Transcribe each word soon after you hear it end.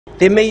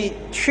They may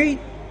treat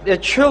their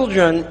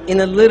children in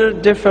a little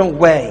different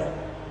way.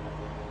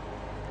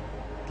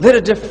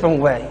 Little different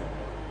way.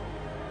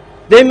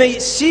 They may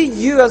see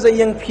you as a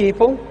young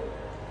people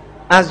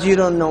as you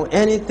don't know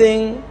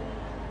anything,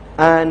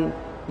 and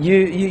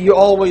you're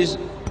always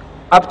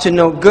up to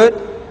no good.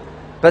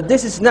 But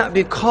this is not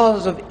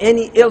because of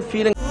any ill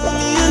feeling.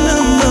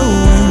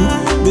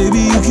 Baby,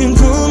 you can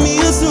call me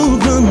a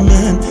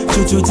Superman.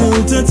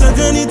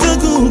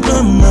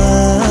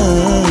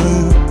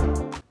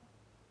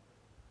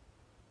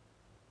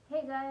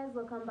 Hey guys,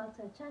 welcome back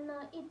to our channel.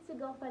 It's your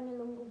girl Fanny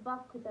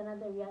back with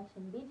another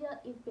reaction video.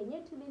 If you're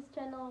new to this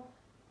channel,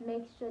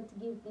 make sure to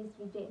give this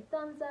video a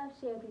thumbs up,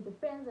 share it with your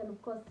friends, and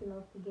of course do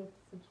not forget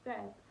to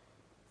subscribe.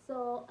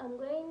 So I'm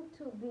going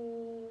to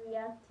be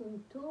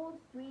reacting to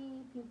 3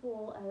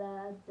 people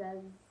Allah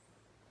does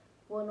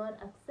will not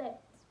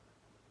accept.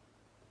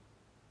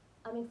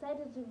 I'm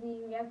excited to be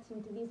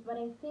reacting to this, but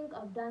I think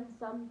I've done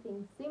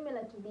something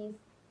similar to this,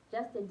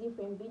 just a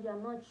different video.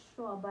 I'm not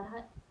sure, but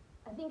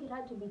I think it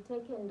had to be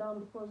taken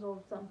down because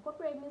of some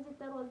copyright music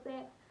that was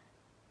there.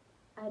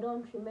 I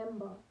don't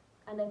remember,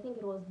 and I think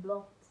it was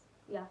blocked.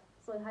 Yeah,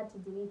 so I had to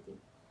delete it.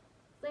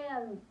 So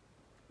yeah,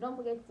 don't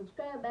forget to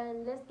subscribe,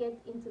 and let's get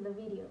into the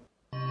video.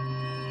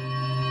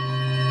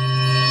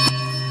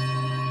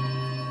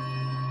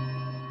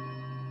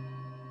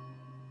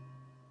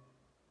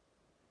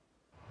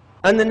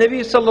 And the Nabi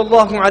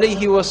sallallahu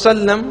alayhi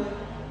wasallam,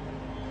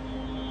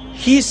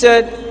 he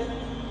said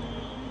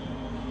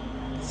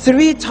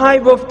 3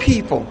 types of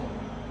people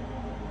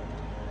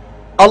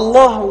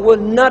Allah will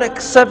not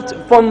accept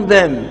from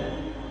them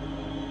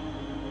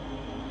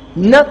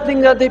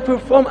nothing that they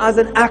perform as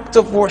an act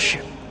of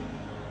worship.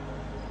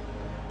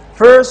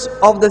 First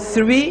of the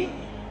 3,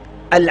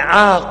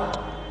 rēÄakSH,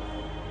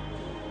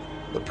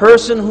 the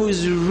person who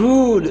is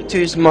rude to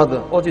his mother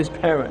or to his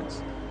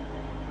parents,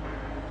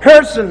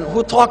 person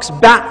who talks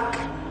back,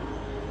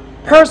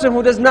 person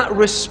who does not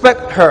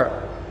respect her,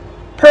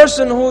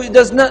 person who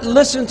does not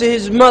listen to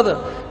his mother.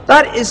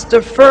 That is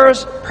the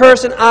first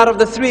person out of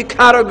the 3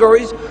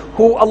 categories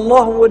who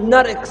Allah would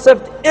not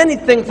accept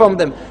anything from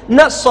them.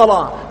 Not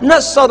salah, not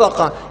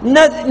sadaqah,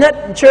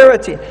 not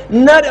charity,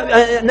 not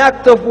an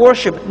act of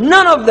worship.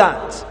 None of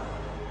that.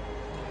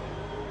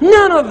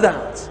 None of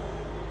that.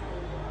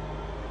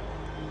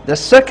 The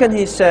second,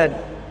 he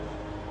said,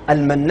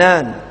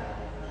 al-mannan.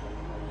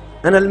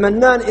 And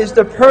al-mannan is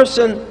the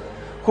person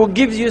who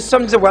gives you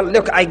something. Well,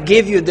 look, I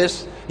gave you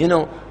this,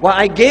 well,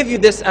 I gave you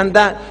this and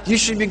that, you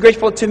should be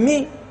grateful to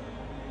me.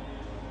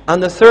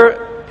 And the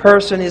third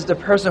person is the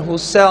person who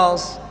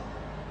sells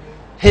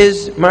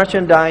his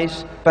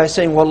merchandise by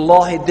saying,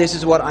 Wallahi, this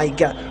is what I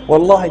got.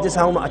 Wallahi, this is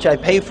how much I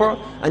pay for,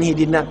 and he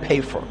did not pay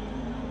for.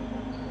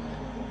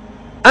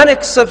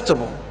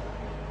 Unacceptable.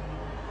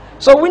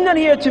 So we're not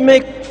here to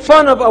make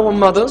fun of our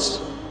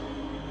mothers,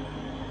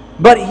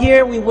 but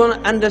here we want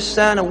to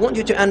understand, I want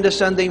you to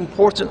understand the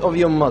importance of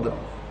your mother.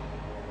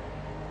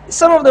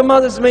 Some of the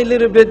mothers may a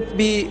little bit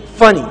be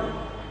funny.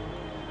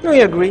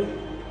 We agree.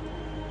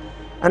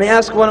 And I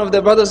asked one of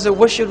the brothers,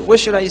 what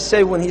should I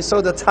say when he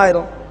saw the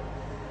title?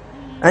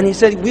 And he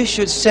said, we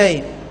should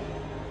say,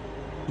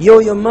 yo,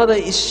 your mother,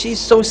 she's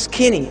so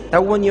skinny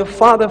that when your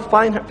father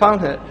found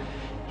her,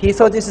 he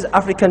thought this is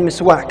African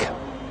miswak.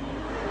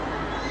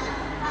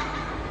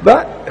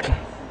 But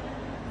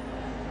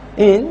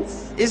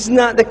it's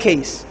not the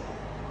case.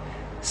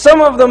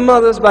 Some of the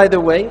mothers, by the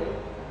way,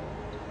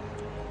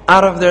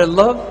 out of their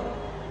love,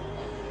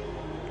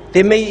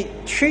 they may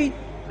treat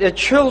their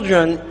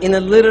children in a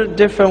little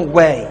different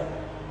way.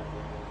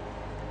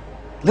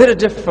 Little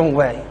different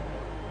way.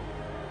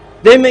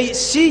 They may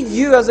see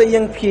you as a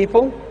young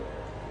people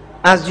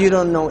as you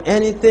don't know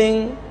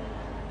anything,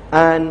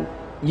 and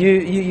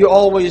you're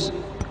always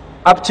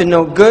up to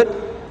no good.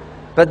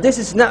 But this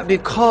is not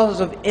because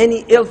of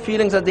any ill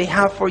feelings that they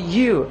have for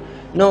you.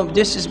 No,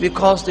 this is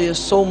because they are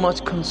so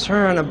much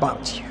concerned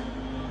about you.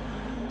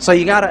 So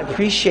you got to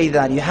appreciate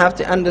that. You have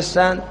to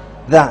understand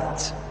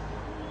that.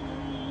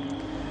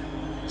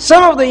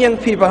 Some of the young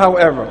people,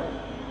 however,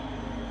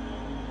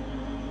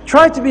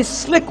 try to be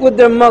slick with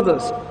their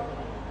mothers,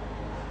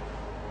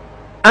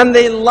 and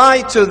they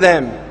lie to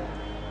them.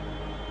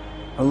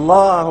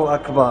 Allahu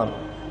Akbar.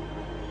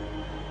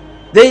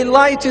 They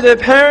lie to their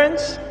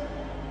parents,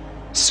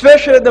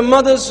 especially the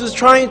mothers who's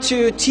trying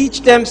to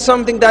teach them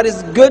something that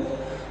is good.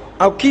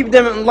 I'll keep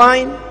them in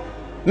line,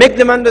 make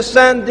them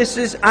understand this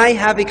is, I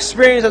have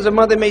experience, as a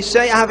mother may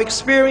say, I have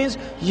experience,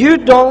 you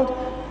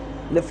don't,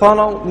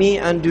 follow me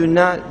and do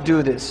not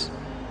do this.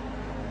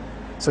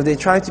 So they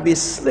try to be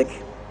slick,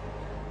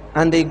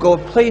 and they go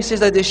places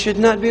that they should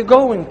not be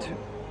going to.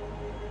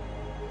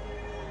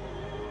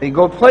 They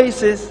go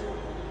places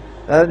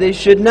that they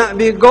should not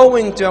be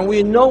going to, and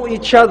we know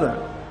each other.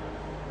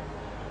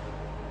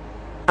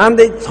 And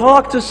they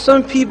talk to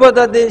some people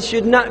that they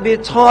should not be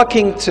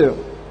talking to.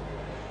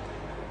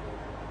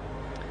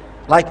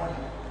 Like,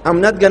 I'm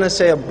not gonna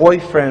say a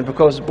boyfriend,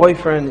 because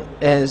boyfriend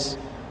is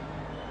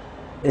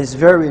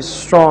very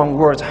strong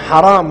word,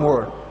 haram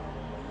word.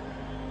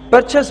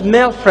 But just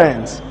male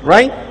friends,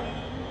 right?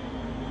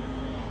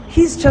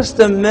 He's just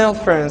a male,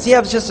 friends. He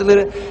has just a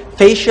little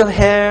facial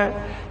hair.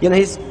 You know,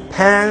 his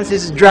pants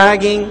is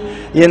dragging.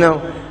 You know,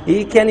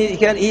 he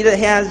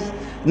has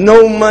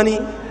no money.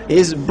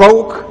 He's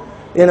broke.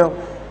 You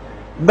know,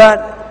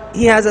 but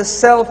he has a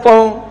cell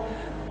phone.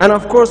 And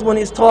of course, when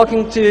he's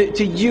talking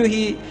to you,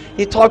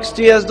 he talks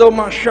to you as though,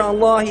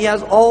 mashallah, he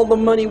has all the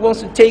money,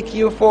 wants to take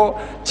you for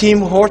Tim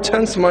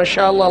Hortons,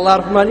 mashallah, a lot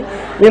of money,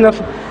 you know.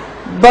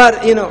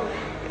 But, you know,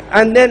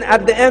 and then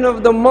at the end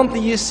of the month,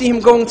 you see him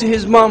going to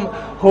his mom,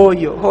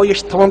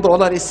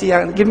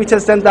 $20 give me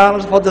just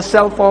 $10 for the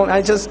cell phone,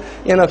 I just,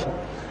 you know.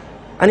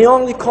 And he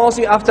only calls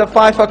you after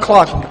 5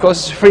 o'clock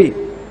because it's free.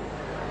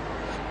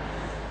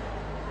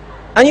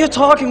 And you're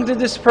talking to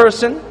this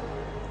person,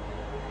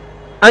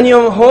 and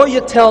your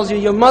hoya tells you,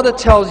 your mother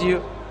tells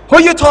you, who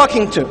are you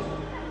talking to?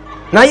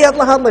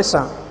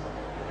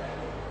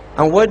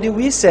 And what do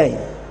we say?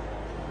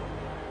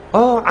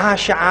 Oh,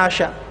 Asha,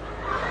 Asha.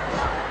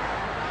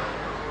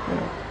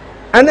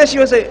 And then she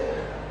will say,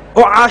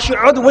 oh, Asha,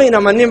 Udwina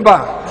Manimba.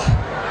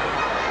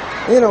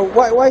 You know,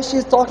 why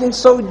she's talking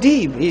so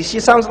deep? She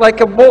sounds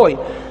like a boy.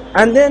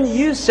 And then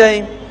you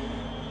say,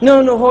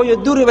 no, hoya,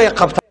 duri wa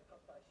qabta.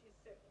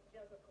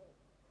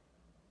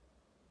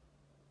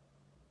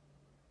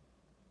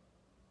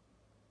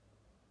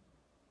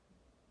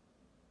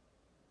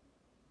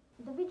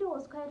 The video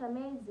was quite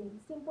amazing.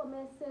 Simple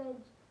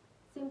message,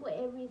 simple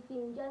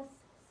everything, just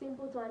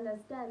simple to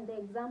understand. The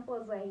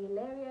examples are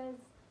hilarious,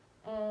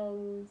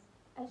 and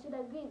I should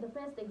agree, the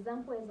first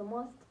example is the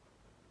most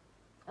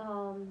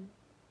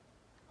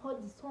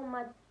holds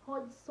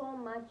so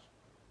much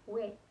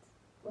weight.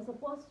 We're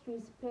supposed to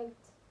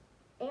respect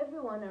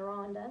everyone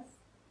around us,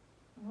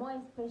 more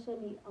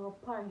especially our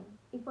parents.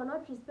 If we're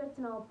not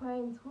respecting our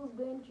parents, who's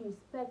going to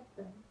respect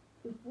them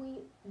if we,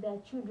 their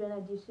children,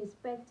 are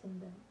disrespecting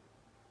them?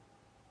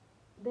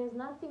 There's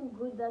nothing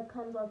good that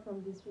comes out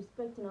from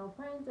disrespecting our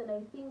parents, and I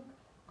think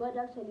God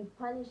actually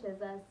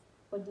punishes us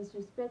for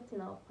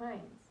disrespecting our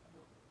parents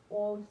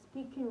or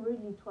speaking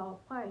rudely to our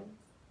parents.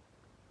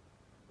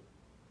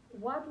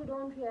 What we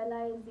don't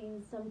realize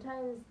is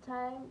sometimes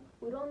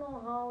we don't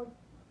know how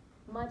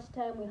much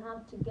time we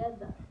have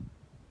together,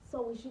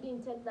 so we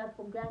shouldn't take that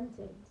for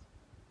granted.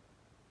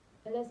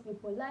 And let's be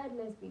polite,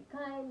 let's be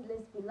kind,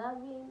 let's be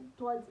loving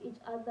towards each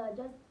other,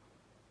 just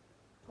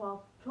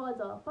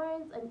towards our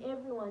parents and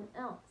everyone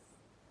else.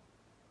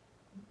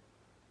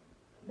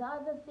 The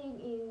other thing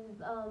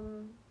is,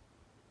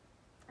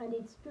 and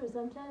it's true,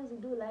 sometimes we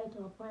do lie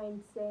to our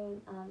parents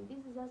saying, this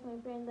is just my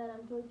friend that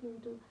I'm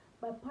talking to,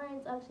 but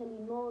parents actually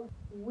know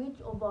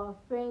which of our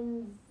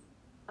friends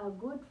are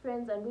good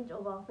friends and which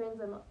of our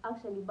friends are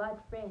actually bad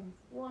friends.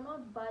 Well,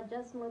 not bad,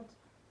 just not,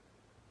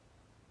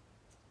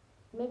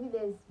 maybe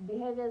there's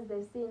behaviors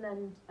they've seen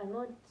and are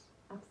not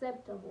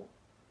acceptable.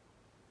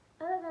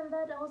 Other than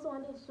that, I also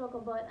wanted to talk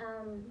about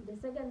the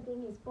second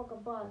thing he spoke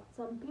about.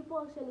 Some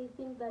people actually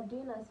think that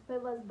doing us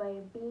favors by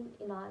being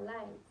in our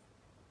lives.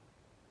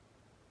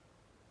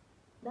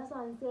 That's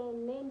why I'm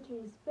saying learn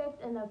to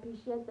respect and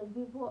appreciate the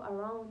people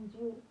around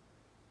you.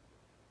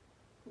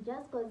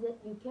 Just because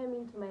you came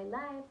into my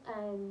life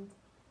and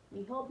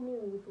you helped me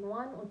with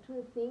one or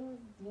two things,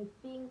 you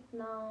think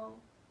now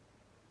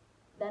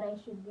that I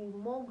should be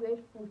more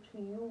grateful to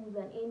you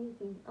than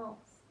anything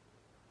else.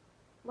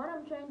 What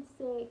I'm trying to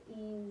say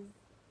is,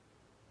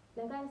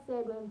 like I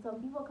said, when some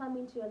people come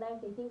into your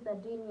life, they think they're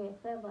doing you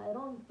a favor. I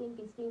don't think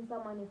it's doing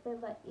someone a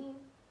favor if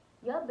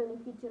you're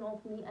benefiting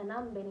off me and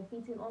I'm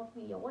benefiting off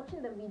you. You're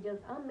watching the videos,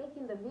 I'm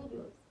making the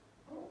videos.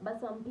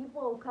 But some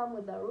people will come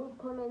with a rude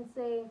comment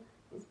saying,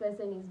 this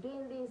person is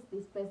doing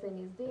this person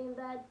is doing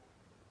that.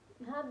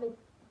 Have it,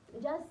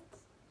 just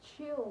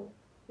chill,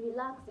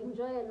 relax,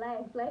 enjoy your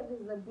life. Life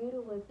is a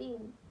beautiful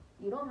thing.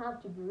 You don't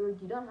have to be rude,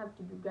 you don't have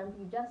to be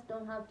grumpy, you just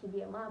don't have to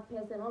be a mad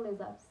person,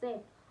 always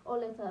upset,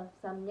 always have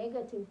some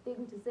negative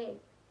thing to say.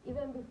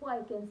 Even before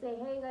I can say,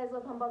 hey guys,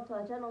 welcome back to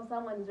our channel,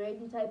 someone is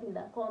already typing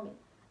that comment.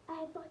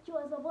 I thought you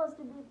were supposed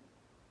to be...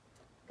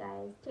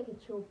 Guys, take a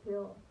chill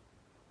pill.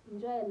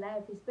 Enjoy your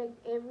life, respect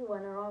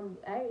everyone around you.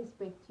 I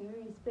respect you,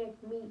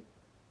 respect me.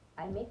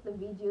 I make the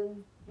videos,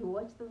 you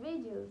watch the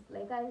videos.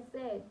 Like I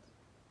said,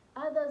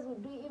 others will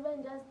do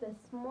even just the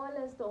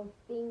smallest of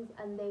things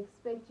and they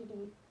expect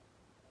you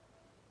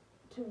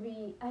to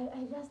be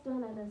I just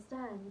don't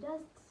understand.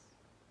 Just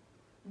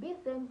be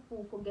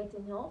thankful for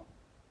getting help,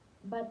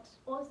 but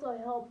also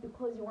help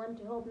because you want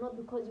to help, not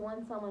because you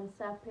want someone to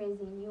start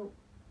praising you.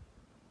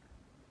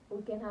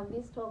 We can have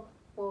this talk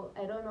for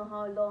I don't know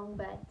how long,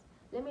 but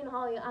let me know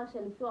how you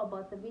actually feel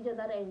about the video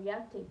that I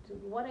reacted to.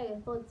 What are your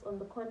thoughts on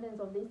the contents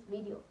of this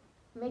video?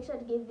 Make sure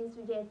to give this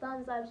video a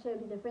thumbs up, share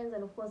it with your friends,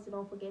 and of course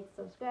don't forget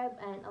to subscribe,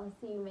 and I'll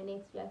see you in my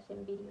next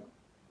reaction video.